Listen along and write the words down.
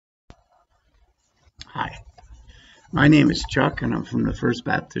Hi, my name is Chuck, and I'm from the First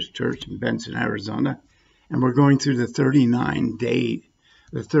Baptist Church in Benson, Arizona, and we're going through the 39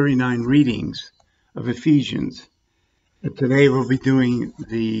 readings of Ephesians. And today we'll be doing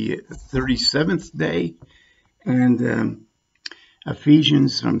the 37th day, and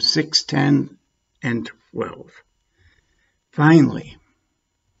Ephesians from 6:10 and 12. Finally,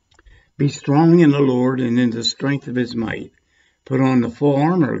 be strong in the Lord and in the strength of his might. Put on the full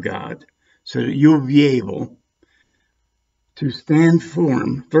armor of God, so that you'll be able to stand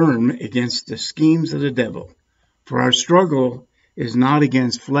firm against the schemes of the devil. For our struggle is not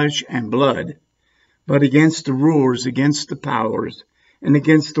against flesh and blood, but against the rulers, against the powers, and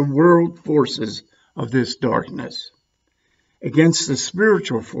against the world forces of this darkness, against the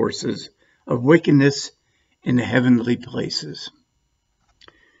spiritual forces of wickedness in the heavenly places.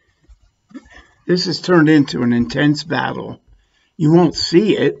 This has turned into an intense battle. You won't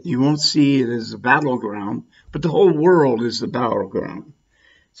see it. You won't see it as a battleground, but the whole world is the battleground.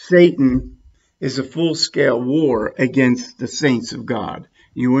 Satan is a full-scale war against the saints of God,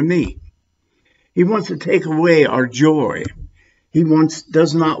 you and me. He wants to take away our joy. He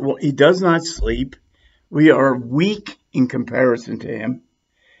does not sleep. We are weak in comparison to him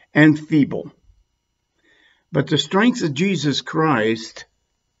and feeble. But the strength of Jesus Christ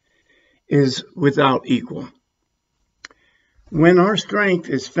is without equal. When our strength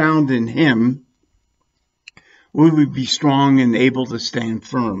is found in him, we will be strong and able to stand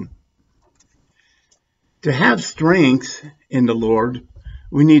firm. To have strength in the Lord,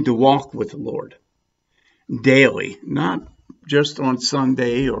 we need to walk with the Lord daily, not just on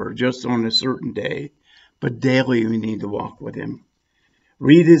Sunday or just on a certain day, but daily we need to walk with him.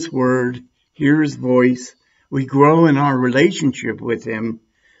 Read his word, hear his voice. We grow in our relationship with him.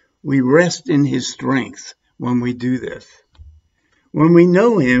 We rest in his strength when we do this. When we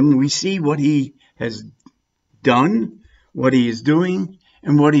know him, we see what he has done, what he is doing,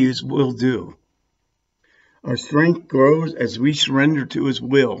 and what he will do. Our strength grows as we surrender to his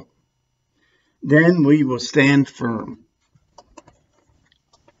will. Then we will stand firm.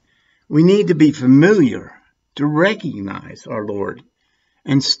 We need to be familiar to recognize our Lord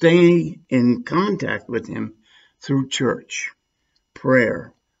and stay in contact with him through church,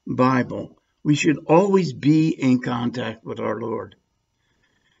 prayer, Bible. We should always be in contact with our Lord.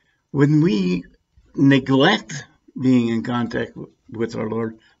 When we neglect being in contact with our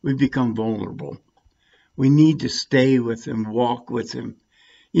Lord, we become vulnerable. We need to stay with him, walk with him.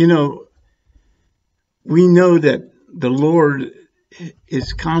 You know, we know that the Lord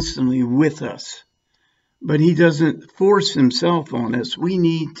is constantly with us, but he doesn't force himself on us. We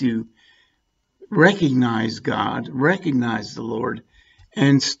need to recognize God, recognize the Lord,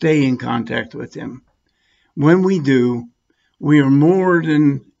 and stay in contact with him. When we do, we are more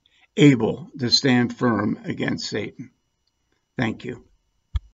than able to stand firm against Satan. Thank you.